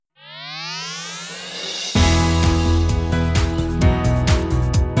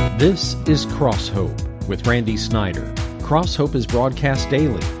This is Cross Hope with Randy Snyder. Cross Hope is broadcast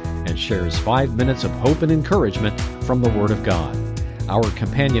daily and shares 5 minutes of hope and encouragement from the Word of God. Our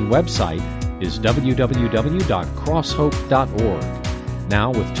companion website is www.crosshope.org. Now,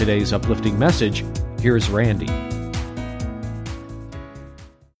 with today's uplifting message, here's Randy.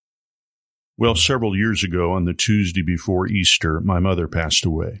 Well, several years ago, on the Tuesday before Easter, my mother passed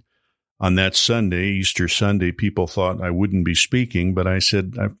away. On that Sunday, Easter Sunday, people thought I wouldn't be speaking, but I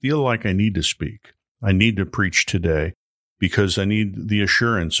said, I feel like I need to speak. I need to preach today because I need the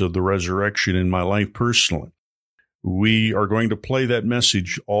assurance of the resurrection in my life personally. We are going to play that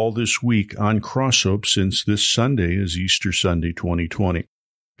message all this week on Cross Hope since this Sunday is Easter Sunday 2020.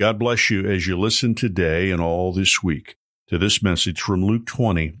 God bless you as you listen today and all this week to this message from Luke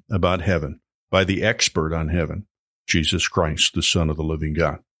 20 about heaven by the expert on heaven, Jesus Christ, the Son of the living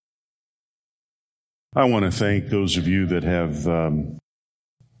God. I want to thank those of you that have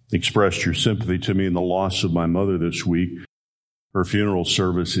expressed your sympathy to me in the loss of my mother this week. Her funeral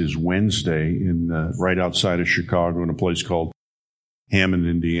service is Wednesday in right outside of Chicago in a place called Hammond,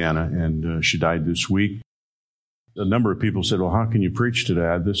 Indiana, and she died this week. A number of people said, well, how can you preach to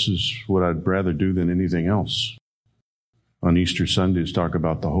that? This is what I'd rather do than anything else. On Easter Sundays, talk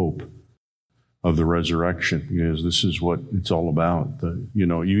about the hope of the resurrection, because this is what it's all about.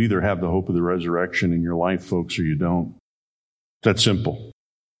 You either have the hope of the resurrection in your life, folks, or you don't. That's simple.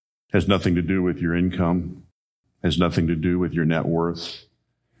 Has nothing to do with your income, has nothing to do with your net worth,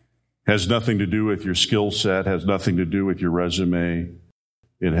 has nothing to do with your skill set, has nothing to do with your resume.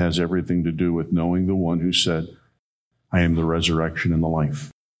 It has everything to do with knowing the one who said, I am the resurrection and the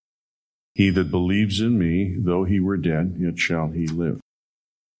life. He that believes in me, though he were dead, yet shall he live.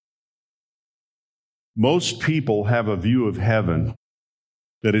 Most people have a view of heaven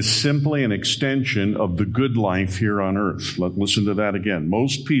that is simply an extension of the good life here on earth. Listen to that again.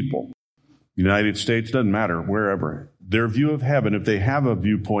 Most people, United States, doesn't matter, wherever, their view of heaven, if they have a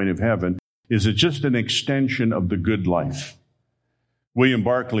viewpoint of heaven, is it just an extension of the good life. William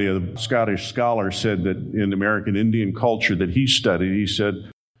Barclay, a Scottish scholar, said that in American Indian culture that he studied, he said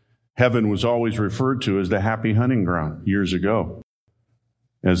heaven was always referred to as the happy hunting ground years ago,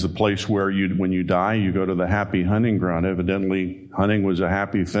 as the place where when you die, you go to the happy hunting ground. Evidently, hunting was a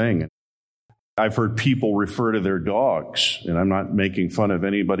happy thing. I've heard people refer to their dogs, and I'm not making fun of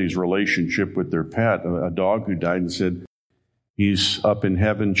anybody's relationship with their pet, a dog who died and said he's up in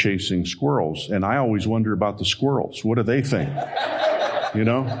heaven chasing squirrels. And I always wonder about the squirrels. What do they think?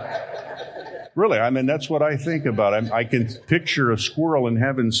 Really, that's what I think about. I can picture a squirrel in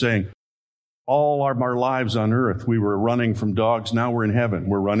heaven saying, all our lives on earth, we were running from dogs. Now we're in heaven.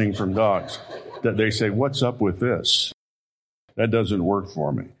 We're running from dogs. That they say, what's up with this? That doesn't work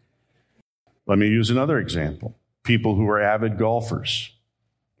for me. Let me use another example. People who are avid golfers.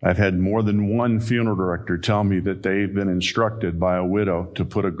 I've had more than one funeral director tell me that they've been instructed by a widow to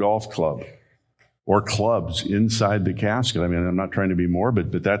put a golf club or clubs inside the casket. I'm not trying to be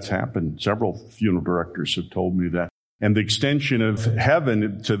morbid, but that's happened. Several funeral directors have told me that. And the extension of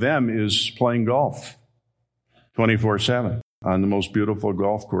heaven to them is playing golf 24/7 on the most beautiful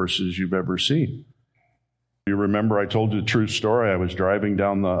golf courses you've ever seen. You remember I told you the true story. I was driving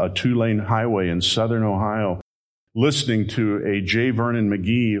down a 2-lane highway in southern Ohio, listening to a J. Vernon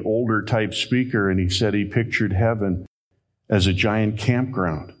McGee older type speaker, and he said he pictured heaven as a giant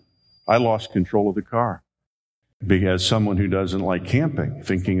campground. I lost control of the car. Because someone who doesn't like camping,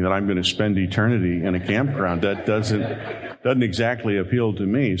 thinking that I'm going to spend eternity in a campground, that doesn't exactly appeal to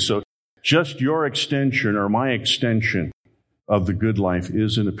me. So just your extension or my extension of the good life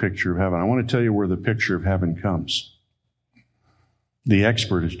isn't a picture of heaven. I want to tell you where the picture of heaven comes. The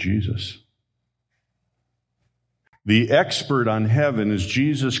expert is Jesus. The expert on heaven is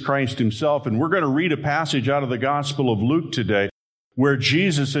Jesus Christ himself. And we're going to read a passage out of the Gospel of Luke today, where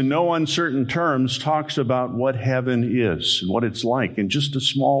Jesus, in no uncertain terms, talks about what heaven is and what it's like in just a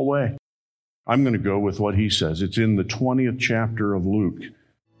small way. I'm going to go with what he says. It's in the 20th chapter of Luke.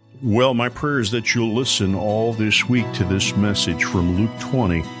 Well, my prayer is that you'll listen all this week to this message from Luke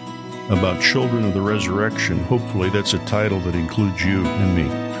 20 about children of the resurrection. Hopefully that's a title that includes you and me.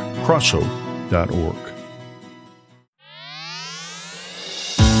 Crosshope.org.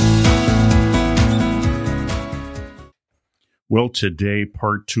 Well, today,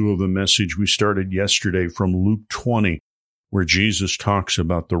 part 2 of the message we started yesterday from Luke 20, where Jesus talks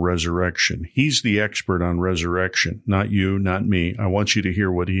about the resurrection. He's the expert on resurrection, not you, not me. I want you to hear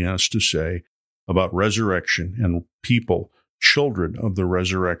what he has to say about resurrection and people, children of the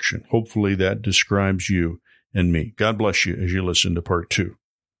resurrection. Hopefully that describes you and me. God bless you as you listen to part 2.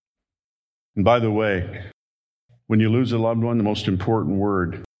 And by the way, when you lose a loved one, the most important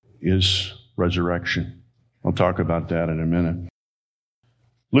word is resurrection. I'll talk about that in a minute.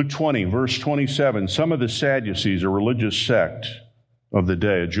 Luke 20, verse 27, some of the Sadducees, a religious sect of the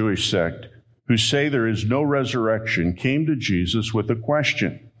day, a Jewish sect, who say there is no resurrection, came to Jesus with a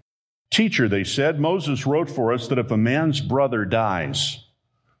question. Teacher, they said, Moses wrote for us that if a man's brother dies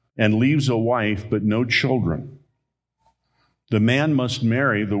and leaves a wife but no children, the man must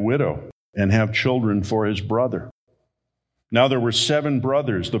marry the widow and have children for his brother. Now there were 7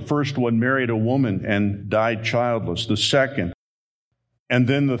 brothers. The first one married a woman and died childless. The second, and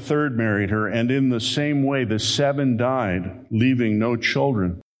then the third married her. And in the same way, the 7 died, leaving no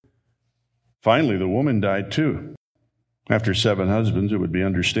children. Finally, the woman died too. After 7 husbands, it would be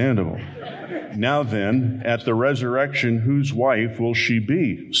understandable. Now then, at the resurrection, whose wife will she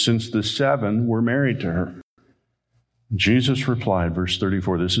be, since the 7 were married to her? Jesus replied, verse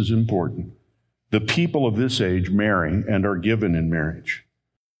 34, this is important. The people of this age marry and are given in marriage.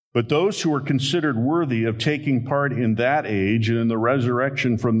 But those who are considered worthy of taking part in that age and in the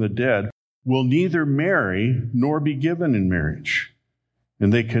resurrection from the dead will neither marry nor be given in marriage.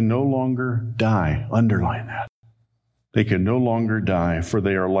 And they can no longer die. Underline that. They can no longer die, for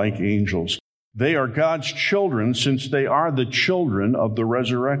they are like angels. They are God's children, since they are the children of the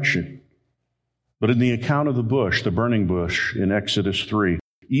resurrection. But in the account of the bush, the burning bush, in Exodus 3,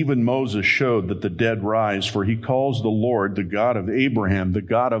 even Moses showed that the dead rise, for he calls the Lord the God of Abraham, the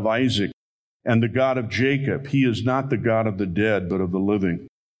God of Isaac, and the God of Jacob. He is not the God of the dead, but of the living.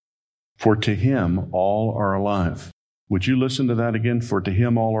 For to him all are alive. Would you listen to that again? For to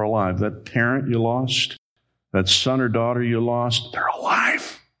him all are alive. That parent you lost, that son or daughter you lost, they're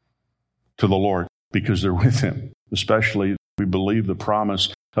alive to the Lord because they're with him. Especially, we believe the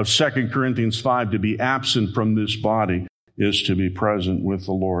promise of 2 Corinthians 5, to be absent from this body is to be present with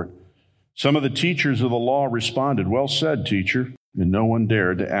the Lord. Some of the teachers of the law responded, well said, teacher, and no one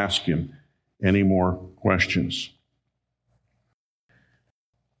dared to ask him any more questions.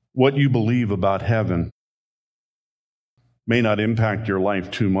 What you believe about heaven may not impact your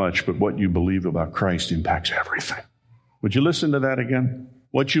life too much, but what you believe about Christ impacts everything. Would you listen to that again?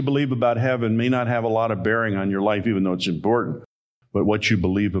 What you believe about heaven may not have a lot of bearing on your life, even though it's important, but what you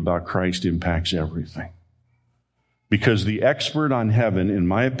believe about Christ impacts everything. Because the expert on heaven, in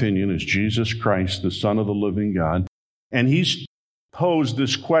my opinion, is Jesus Christ, the Son of the living God. And he's posed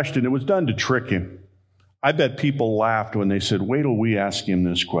this question. It was done to trick him. I bet people laughed when they said, wait till we ask him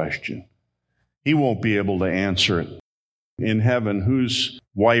this question. He won't be able to answer it. In heaven, whose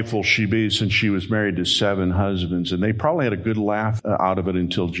wife will she be, since she was married to 7 husbands? And they probably had a good laugh out of it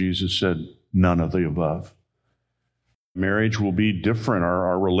until Jesus said, none of the above. Marriage will be different.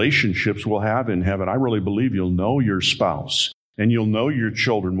 Our relationships will have in heaven. I really believe you'll know your spouse and you'll know your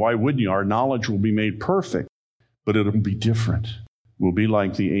children. Why wouldn't you? Our knowledge will be made perfect, but it'll be different. We'll be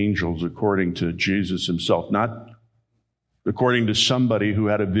like the angels, according to Jesus himself, not according to somebody who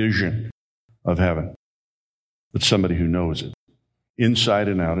had a vision of heaven, but somebody who knows it inside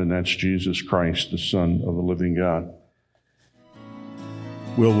and out, and that's Jesus Christ, the Son of the living God.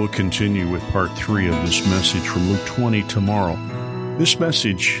 Well, we'll continue with part 3 of this message from Luke 20 tomorrow. This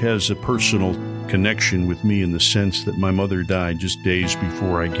message has a personal connection with me in the sense that my mother died just days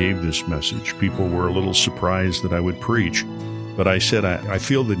before I gave this message. People were a little surprised that I would preach, but I said, I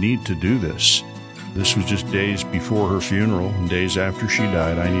feel the need to do this. This was just days before her funeral, and days after she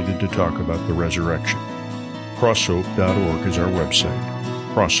died, I needed to talk about the resurrection. Crosshope.org is our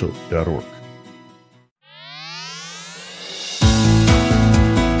website, crosshope.org.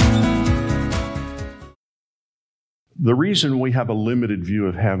 The reason we have a limited view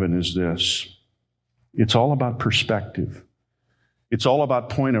of heaven is this. It's all about perspective. It's all about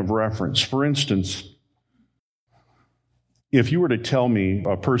point of reference. For instance, if you were to tell me,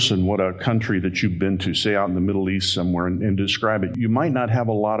 a person, what a country that you've been to, say out in the Middle East somewhere, and describe it, you might not have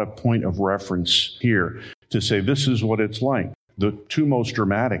a lot of point of reference here to say this is what it's like. The 2 most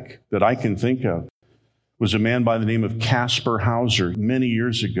dramatic that I can think of was a man by the name of Caspar Hauser many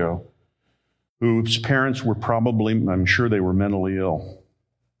years ago, whose parents were probably, I'm sure they were mentally ill.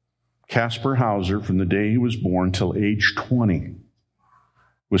 Caspar Hauser, from the day he was born till age 20,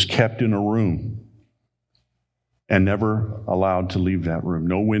 was kept in a room and never allowed to leave that room.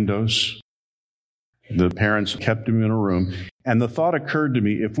 No windows. The parents kept him in a room. And the thought occurred to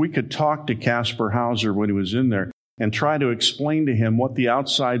me, if we could talk to Caspar Hauser when he was in there and try to explain to him what the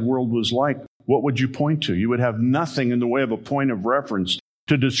outside world was like, what would you point to? You would have nothing in the way of a point of reference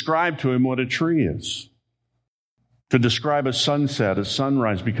to describe to him what a tree is, to describe a sunset, a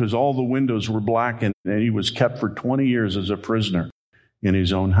sunrise, because all the windows were blackened, and he was kept for 20 years as a prisoner in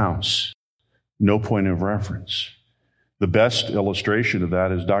his own house. No point of reference. The best illustration of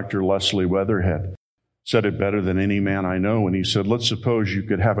that is Dr. Leslie Weatherhead. Said it better than any man I know when he said, let's suppose you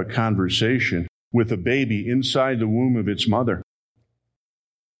could have a conversation with a baby inside the womb of its mother.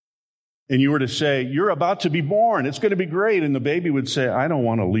 And you were to say, you're about to be born. It's going to be great. And the baby would say, I don't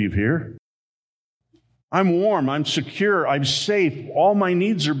want to leave here. I'm warm. I'm secure. I'm safe. All my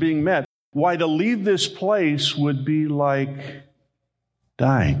needs are being met. Why, to leave this place would be like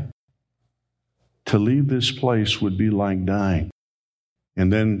dying. To leave this place would be like dying.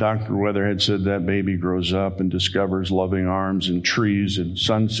 And then Dr. Weatherhead said that baby grows up and discovers loving arms and trees and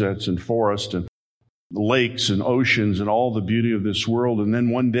sunsets and forests and lakes and oceans and all the beauty of this world. And then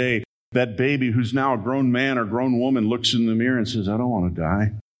one day, that baby who's now a grown man or grown woman looks in the mirror and says, I don't want to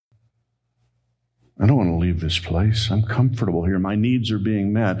die. I don't want to leave this place. I'm comfortable here. My needs are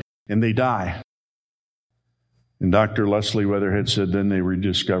being met. And they die. And Dr. Leslie Weatherhead said, then they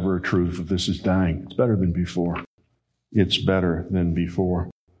rediscover a truth that this is dying. It's better than before. It's better than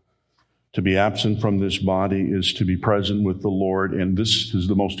before. To be absent from this body is to be present with the Lord. And this is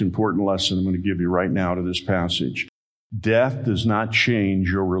the most important lesson I'm going to give you right now to this passage. Death does not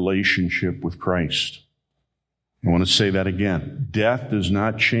change your relationship with Christ. I want to say that again. Death does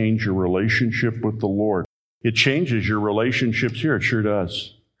not change your relationship with the Lord. It changes your relationships here. It sure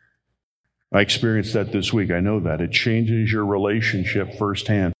does. I experienced that this week. I know that. It changes your relationship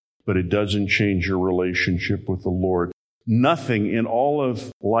firsthand, but it doesn't change your relationship with the Lord. Nothing in all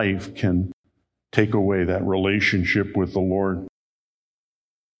of life can take away that relationship with the Lord.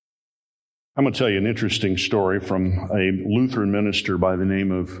 I'm going to tell you an interesting story from a Lutheran minister by the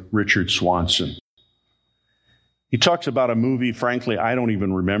name of Richard Swanson. He talks about a movie, frankly, I don't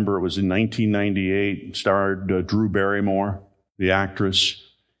even remember. It was in 1998. It starred Drew Barrymore, the actress.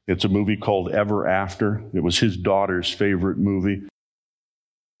 It's a movie called Ever After. It was his daughter's favorite movie.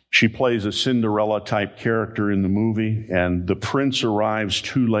 She plays a Cinderella-type character in the movie, and the prince arrives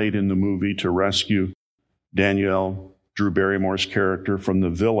too late in the movie to rescue Danielle, Drew Barrymore's character, from the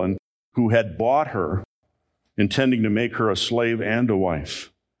villain who had bought her, intending to make her a slave and a wife.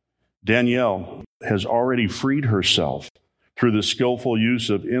 Danielle has already freed herself through the skillful use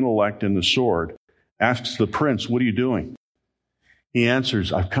of intellect and the sword, asks the prince, what are you doing? He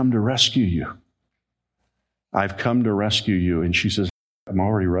answers, I've come to rescue you. I've come to rescue you. And she says, I'm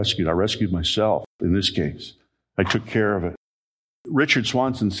already rescued. I rescued myself in this case. I took care of it. Richard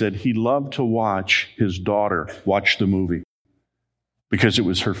Swanson said he loved to watch his daughter watch the movie because it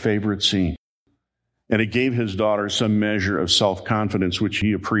was her favorite scene. And it gave his daughter some measure of self-confidence, which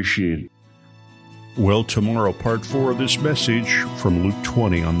he appreciated. Well, tomorrow, part 4 of this message from Luke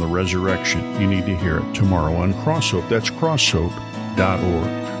 20 on the resurrection. You need to hear it tomorrow on Crosshope. That's crosshope.org.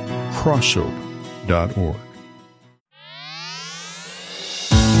 Crosshope.org.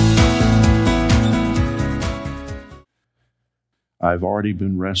 I've already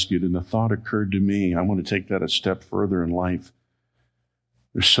been rescued, and the thought occurred to me, I want to take that a step further in life.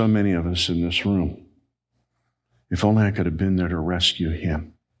 There's so many of us in this room. If only I could have been there to rescue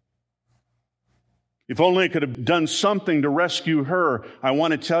him. If only I could have done something to rescue her. I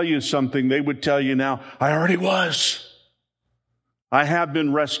want to tell you something. They would tell you now, I already was. I have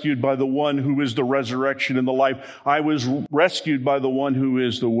been rescued by the one who is the resurrection and the life. I was rescued by the one who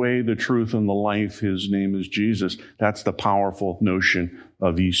is the way, the truth, and the life. His name is Jesus. That's the powerful notion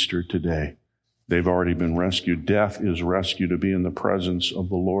of Easter today. They've already been rescued. Death is rescued to be in the presence of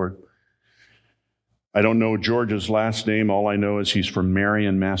the Lord. I don't know George's last name. All I know is he's from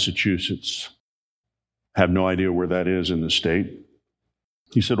Marion, Massachusetts. I have no idea where that is in the state.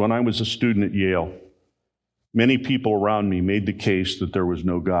 He said, when I was a student at Yale, many people around me made the case that there was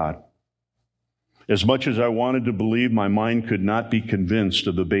no God. As much as I wanted to believe, my mind could not be convinced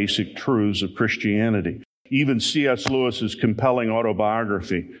of the basic truths of Christianity. Even C.S. Lewis's compelling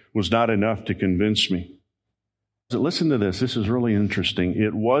autobiography was not enough to convince me. Listen to this. This is really interesting.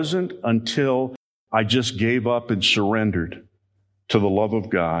 It wasn't until I just gave up and surrendered to the love of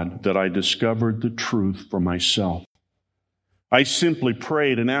God that I discovered the truth for myself. I simply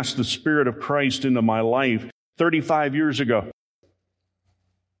prayed and asked the Spirit of Christ into my life 35 years ago,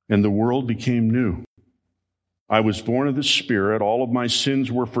 and the world became new. I was born of the Spirit, all of my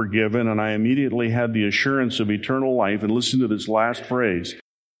sins were forgiven, and I immediately had the assurance of eternal life. And listen to this last phrase.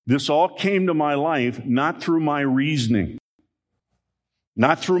 This all came to my life not through my reasoning,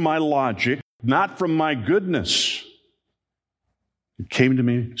 not through my logic, not from my goodness. It came to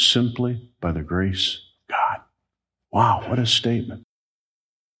me simply by the grace of God. Wow, what a statement.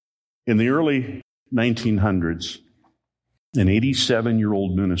 In the early 1900s, an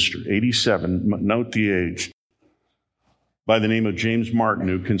 87-year-old minister, 87, note the age, by the name of James Martin,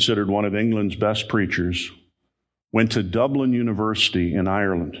 who considered one of England's best preachers, went to Dublin University in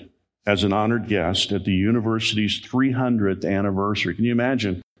Ireland as an honored guest at the university's 300th anniversary. Can you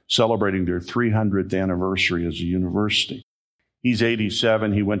imagine celebrating their 300th anniversary as a university? He's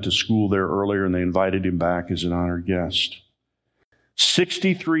 87. He went to school there earlier, and they invited him back as an honored guest.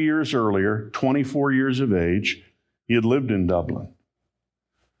 63 years earlier, 24 years of age, he had lived in Dublin.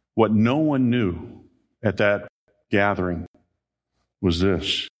 What no one knew at that gathering was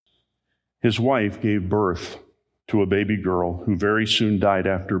this. His wife gave birth to a baby girl who very soon died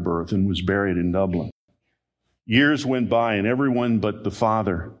after birth and was buried in Dublin. Years went by, and everyone but the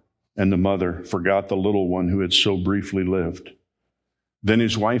father and the mother forgot the little one who had so briefly lived. Then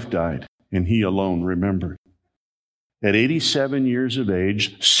his wife died, and he alone remembered. At 87 years of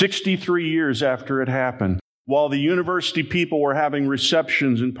age, 63 years after it happened, while the university people were having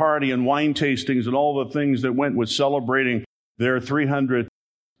receptions and party and wine tastings and all the things that went with celebrating their 300th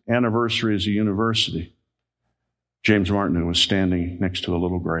anniversary as a university, James Martineau was standing next to a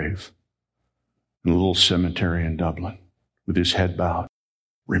little grave in a little cemetery in Dublin with his head bowed,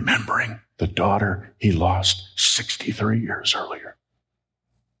 remembering the daughter he lost 63 years earlier.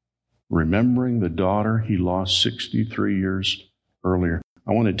 Remembering the daughter he lost 63 years earlier.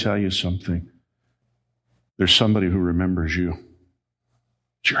 I want to tell you something. There's somebody who remembers you.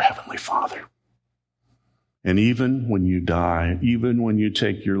 It's your Heavenly Father. And even when you die, even when you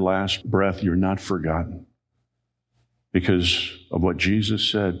take your last breath, you're not forgotten. Because of what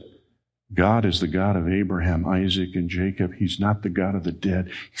Jesus said, God is the God of Abraham, Isaac, and Jacob. He's not the God of the dead.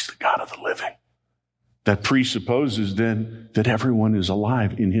 He's the God of the living. That presupposes then that everyone is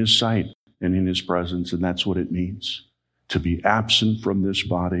alive in His sight and in His presence, and that's what it means. To be absent from this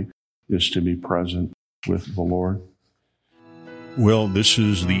body is to be present with the Lord. Well, this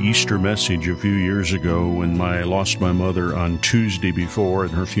is the Easter message a few years ago when I lost my mother on Tuesday before,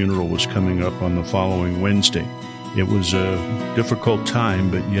 and her funeral was coming up on the following Wednesday. It was a difficult time,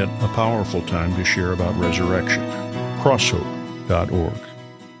 but yet a powerful time to share about resurrection. Crosshope.org.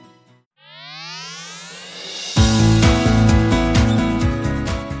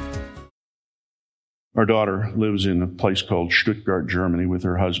 Our daughter lives in a place called Stuttgart, Germany, with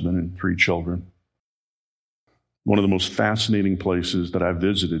her husband and 3 children. One of the most fascinating places that I've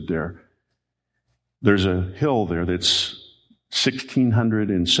visited there. There's a hill there that's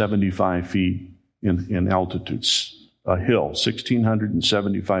 1,675 feet in altitude. A hill,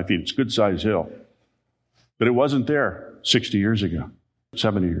 1,675 feet. It's a good-sized hill. But it wasn't there 60 years ago,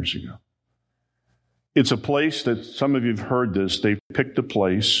 70 years ago. It's a place that, some of you have heard this, they've picked a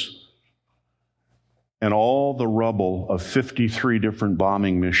place, and all the rubble of 53 different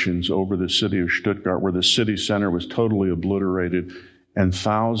bombing missions over the city of Stuttgart, where the city center was totally obliterated, and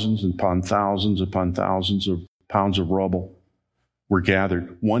thousands upon thousands upon thousands of pounds of rubble were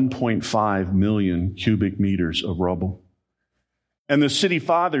gathered. 1.5 million cubic meters of rubble. And the city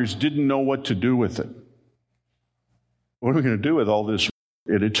fathers didn't know what to do with it. What are we going to do with all this?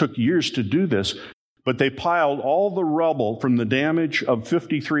 It took years to do this, but they piled all the rubble from the damage of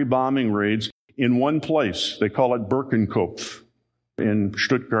 53 bombing raids in one place. They call it Birkenkopf in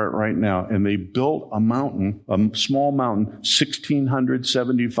Stuttgart right now. And they built a mountain, a small mountain,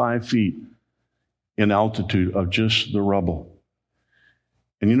 1,675 feet in altitude of just the rubble.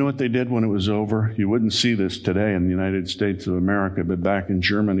 And you know what they did when it was over? You wouldn't see this today in the United States of America, but back in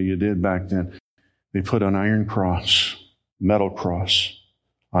Germany you did back then. They put an iron cross, metal cross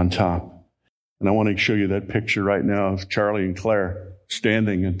on top. And I want to show you that picture right now of Charlie and Claire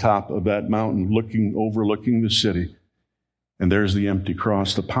standing on top of that mountain, overlooking the city. And there's the empty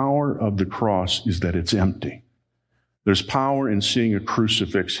cross. The power of the cross is that it's empty. There's power in seeing a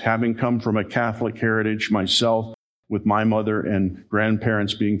crucifix. Having come from a Catholic heritage myself, with my mother and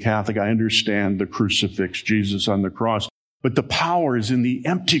grandparents being Catholic, I understand the crucifix, Jesus on the cross. But the power is in the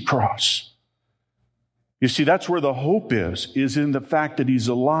empty cross. You see, that's where the hope is in the fact that He's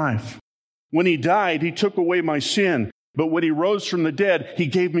alive. When He died, He took away my sin. But when He rose from the dead, He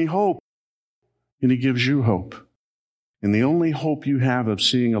gave me hope. And He gives you hope. And the only hope you have of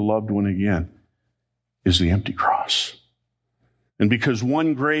seeing a loved one again is the empty cross. And because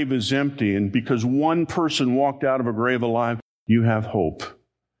one grave is empty, and because one person walked out of a grave alive, you have hope.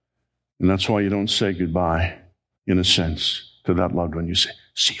 And that's why you don't say goodbye, in a sense, to that loved one. You say,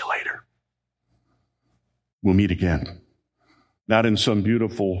 see you later. We'll meet again. Not in some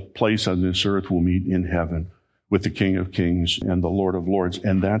beautiful place on this earth. We'll meet in heaven with the King of Kings and the Lord of Lords.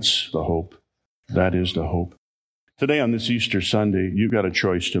 And that's the hope. That is the hope. Today on this Easter Sunday, you've got a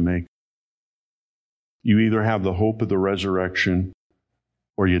choice to make. You either have the hope of the resurrection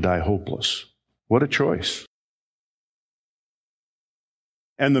or you die hopeless. What a choice.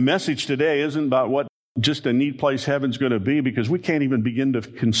 And the message today isn't about what just a neat place heaven's going to be because we can't even begin to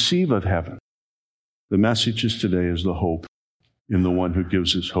conceive of heaven. The message is today is the hope in the one who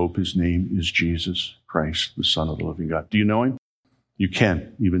gives us hope. His name is Jesus Christ, the Son of the living God. Do you know him? You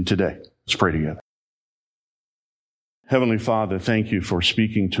can, even today. Let's pray together. Heavenly Father, thank you for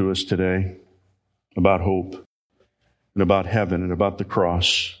speaking to us today about hope and about heaven and about the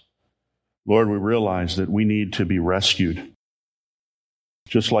cross. Lord, we realize that we need to be rescued.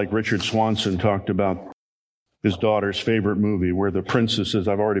 Just like Richard Swanson talked about his daughter's favorite movie where the princess says,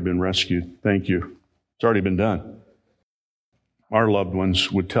 I've already been rescued. Thank you. It's already been done. Our loved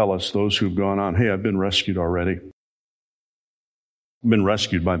ones would tell us, those who've gone on, hey, I've been rescued already. I've been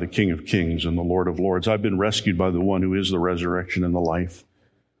rescued by the King of Kings and the Lord of Lords. I've been rescued by the one who is the resurrection and the life.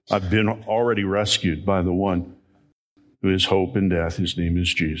 I've been already rescued by the one who is hope in death. His name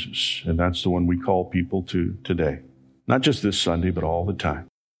is Jesus. And that's the one we call people to today. Not just this Sunday, but all the time.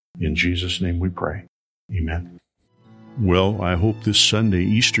 In Jesus' name we pray. Amen. Well, I hope this Sunday,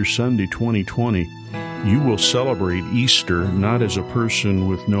 Easter Sunday 2020, you will celebrate Easter not as a person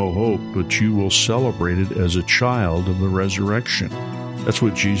with no hope, but you will celebrate it as a child of the resurrection. That's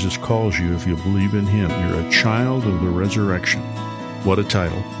what Jesus calls you if you believe in him. You're a child of the resurrection. What a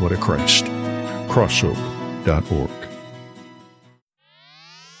title, what a Christ. CrossHope.org.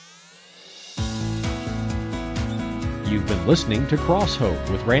 You've been listening to Cross Hope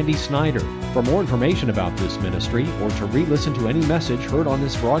with Randy Snyder. For more information about this ministry or to re-listen to any message heard on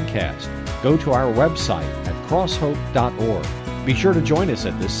this broadcast, go to our website at crosshope.org. Be sure to join us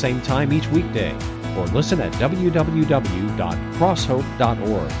at this same time each weekday or listen at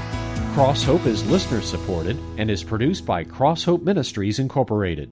www.crosshope.org. Cross Hope is listener supported and is produced by Cross Hope Ministries Incorporated.